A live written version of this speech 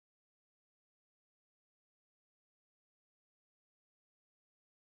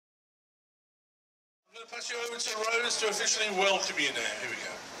going to pass you over to Rose to officially welcome you now. Here we go.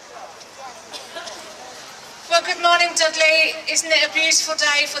 Well, good morning, Dudley. Isn't it a beautiful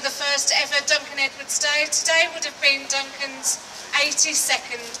day for the first ever Duncan Edwards Day? Today would have been Duncan's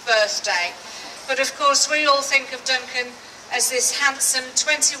 82nd birthday. But of course, we all think of Duncan as this handsome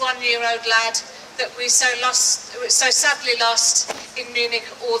 21-year-old lad that we so sadly lost in Munich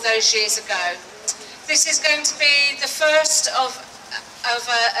all those years ago. This is going to be the first of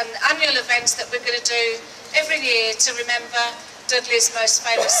an annual event that we're going to do every year to remember Dudley's most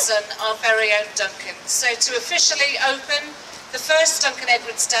famous son, our very own Duncan. So to officially open the first Duncan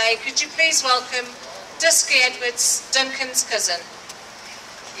Edwards Day, could you please welcome Dusky Edwards, Duncan's cousin.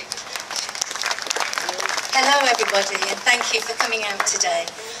 Hello everybody, and thank you for coming out today.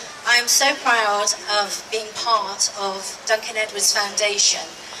 I am so proud of being part of Duncan Edwards Foundation.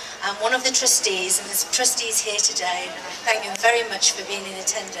 I'm one of the trustees, and there's trustees here today, and I thank you very much for being in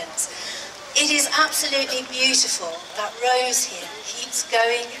attendance. It is absolutely beautiful that Rose here keeps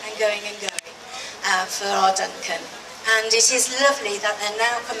going and going and going for our Duncan. And it is lovely that they're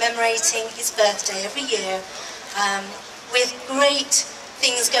now commemorating his birthday every year with great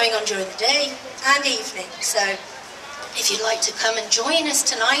things going on during the day and evening. So if you'd like to come and join us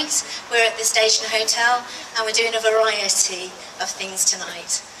tonight, we're at the Station Hotel and we're doing a variety of things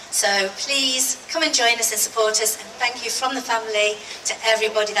tonight. So please come and join us and support us, and thank you from the family to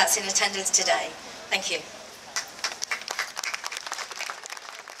everybody that's in attendance today. Thank you.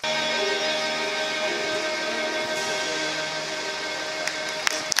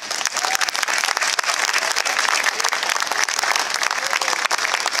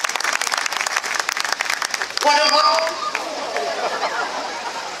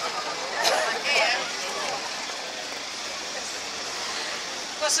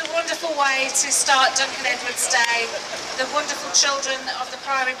 What a wonderful way to start Duncan Edwards Day. The wonderful children of the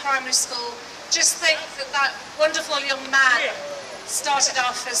Priory Primary School. Just think that that wonderful young man started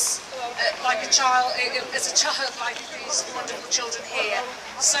off as like a child, like these wonderful children here,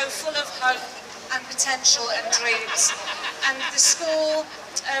 so full of hope and potential and dreams. And the school,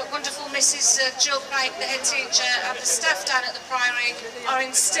 wonderful Mrs. Jill Craig, the head teacher, and the staff down at the Priory are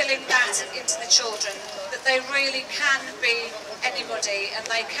instilling that into the children, that they really can be anybody and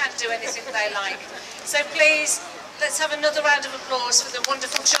they can do anything they like. So please, let's have another round of applause for the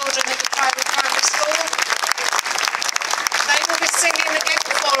wonderful children of the Priory Primary School. They will be singing again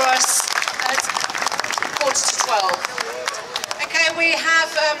for us at 11:45. Okay, we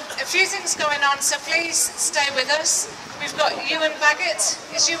have a few things going on, so please stay with us. We've got Ewan Baggett.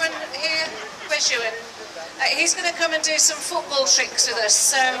 Is Ewan here? Where's Ewan? He's going to come and do some football tricks with us,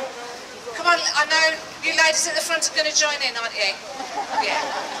 so come on, I know you ladies at the front are going to join in, aren't you? Yeah.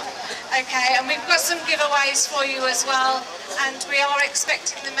 Okay, and we've got some giveaways for you as well, and we are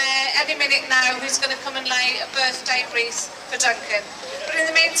expecting the Mayor any minute now who's going to come and lay a birthday wreath for Duncan. But in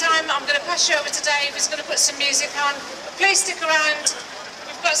the meantime, I'm going to pass you over to Dave, who's going to put some music on. Please stick around.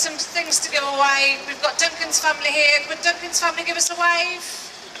 We've got some things to give away. We've got Duncan's family here. Would Duncan's family give us a wave?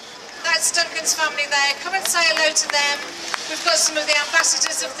 That's Duncan's family there. Come and say hello to them. We've got some of the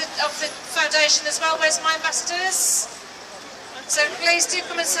ambassadors of the foundation as well. Where's my ambassadors? So please do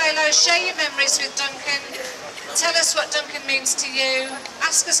come and say hello. Share your memories with Duncan. Tell us what Duncan means to you.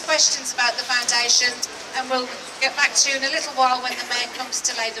 Ask us questions about the foundation, and we'll get back to you in a little while when the Mayor comes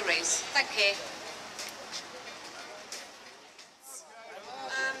to lay the wreath. Thank you.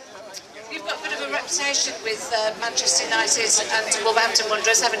 You've got a bit of a reputation with Manchester United and Wolverhampton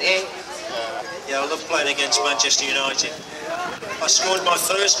Wanderers, haven't you? Yeah, I love playing against Manchester United. I scored my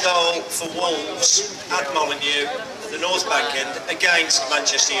first goal for Wolves at Molyneux, the North Bank end, against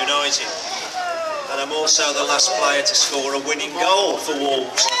Manchester United. And I'm also the last player to score a winning goal for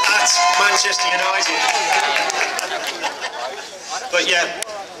Wolves at Manchester United. But yeah,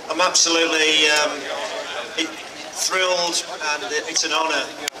 I'm absolutely thrilled, and it's an honour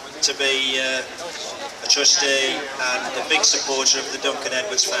to be a trustee and a big supporter of the Duncan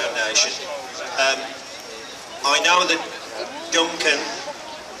Edwards Foundation. I know that Duncan,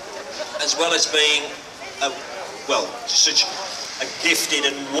 as well as being such a gifted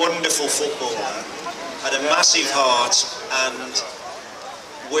and wonderful footballer, had a massive heart, and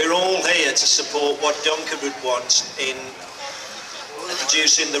we're all here to support what Duncan would want in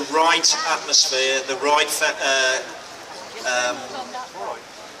producing the right atmosphere, the right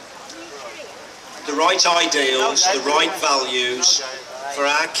ideals, the right values for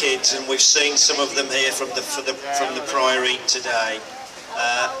our kids, and we've seen some of them here from the Priory today,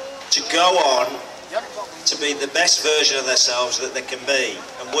 to go on to be the best version of themselves that they can be,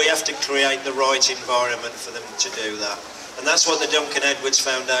 and we have to create the right environment for them to do that, and that's what the Duncan Edwards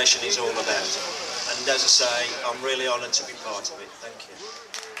Foundation is all about. And And as I say, I'm really honoured to be part of it. Thank you.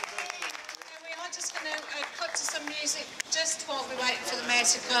 We are just going to cut to some music just while we wait for the mayor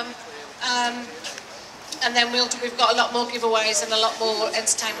to come. And then we've got a lot more giveaways and a lot more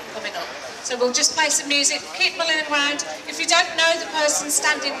entertainment coming up. So we'll just play some music, keep mulling around. If you don't know the person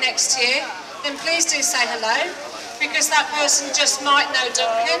standing next to you, then please do say hello, because that person just might know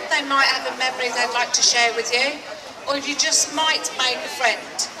Duncan, they might have a memory they'd like to share with you, or you just might make a friend,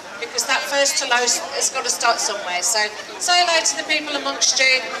 because that first hello has got to start somewhere. So say hello to the people amongst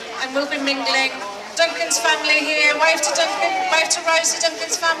you, and we'll be mingling. Duncan's family here, wave to Duncan, wave to Rosie,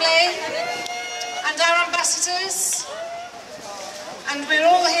 Duncan's family. And our ambassadors, and we're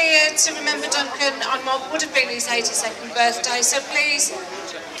all here to remember Duncan on what would have been his 82nd birthday, so please,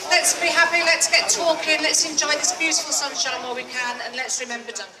 let's be happy, let's get talking, let's enjoy this beautiful sunshine while we can, and let's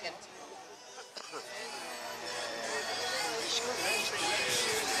remember Duncan.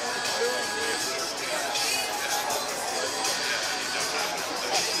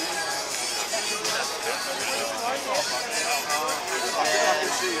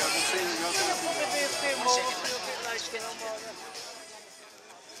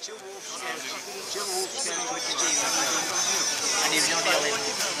 And he was only 11.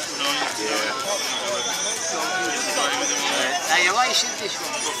 Now you like this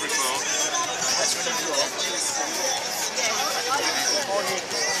one? That's what he was.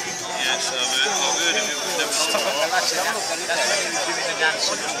 Yes, I've heard of it. That's when he was doing the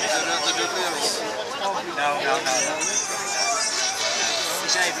dancing. No.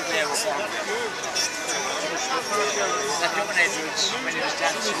 He's everywhere up on. Duncan Edwards, when he was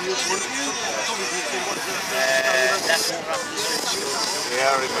dancing. That's what happened to switch.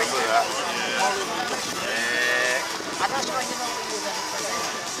 Yeah, I remember that. And that's why you know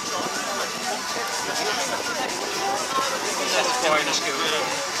that's the point of school.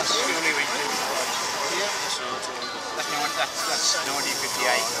 That's the school he went to. That's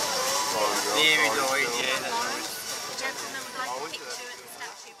 1958. The year he died, yeah, that's right. Gentlemen would like a picture at the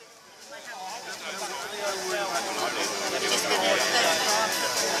statue with my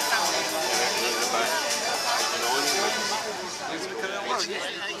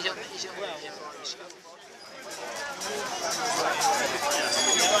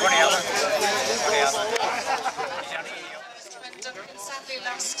When Duncan sadly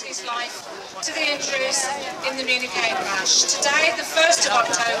lost his life to the injuries in the Munich crash. Today, the 1st of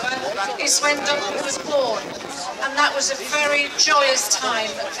October, is when Duncan was born, and that was a very joyous time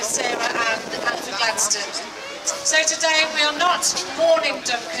for Sarah and for Gladstone. So today we are not mourning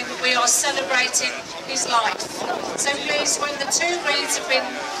Duncan, we are celebrating his life. So please, when the 2 wreaths have been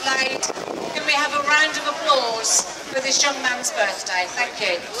laid, can we have a round of applause for this young man's birthday? Thank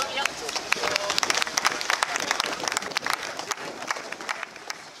you.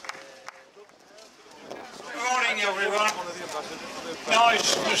 Good morning, everyone.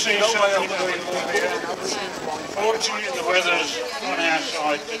 Nice to see so many people here. Fortunately, the weather's on our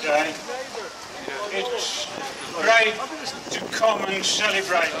side today. It's great to come and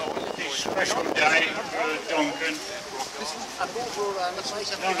celebrate this special day for Duncan. I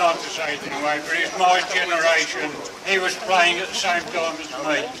don't like to say it anyway, but he's my generation. He was playing at the same time as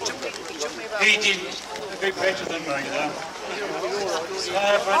me. He did a bit better than me, though.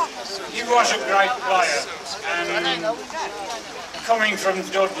 But he was a great player, and coming from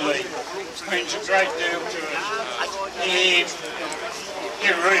Dudley means a great deal to us. He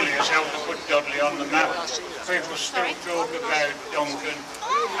really has helped to put Dudley on the map. People still talk about Duncan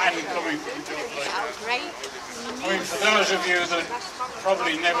and coming from Dudley. I mean, for those of you that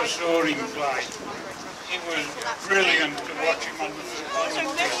probably never saw him play, it was brilliant to watch him on the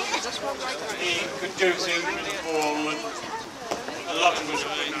field. He could do things with the ball that a lot of us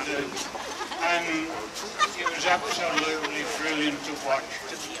couldn't do. And it was absolutely brilliant to watch.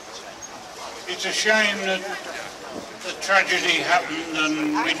 It's a shame that the tragedy happened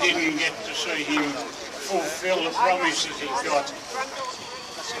and we didn't get to see him fulfill the promises he got.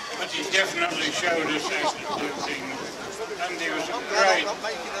 But he definitely showed us how to do things. And he was a great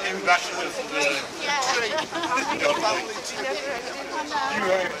ambassador for the Dudley.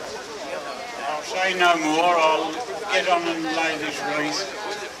 Anyway, I'll say no more. I'll get on and lay this wreath.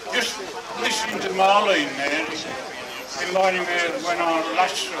 Just listening to Marlene there, reminding me of when I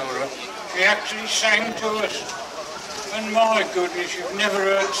last saw her. She actually sang to us. And my goodness, you've never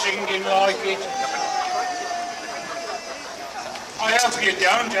heard singing like it. I hope you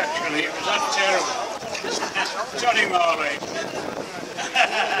don't, actually. It was that terrible. Sorry, Marlene.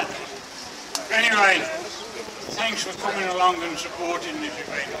 Anyway, thanks for coming along and supporting this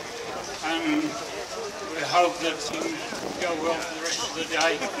event. And we hope that things go well for the rest of the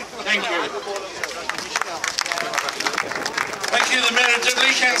day. Thank you. Thank you, the Mayor of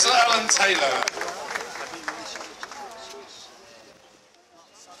Dudley, Councillor Alan Taylor.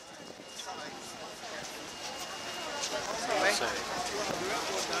 Sorry.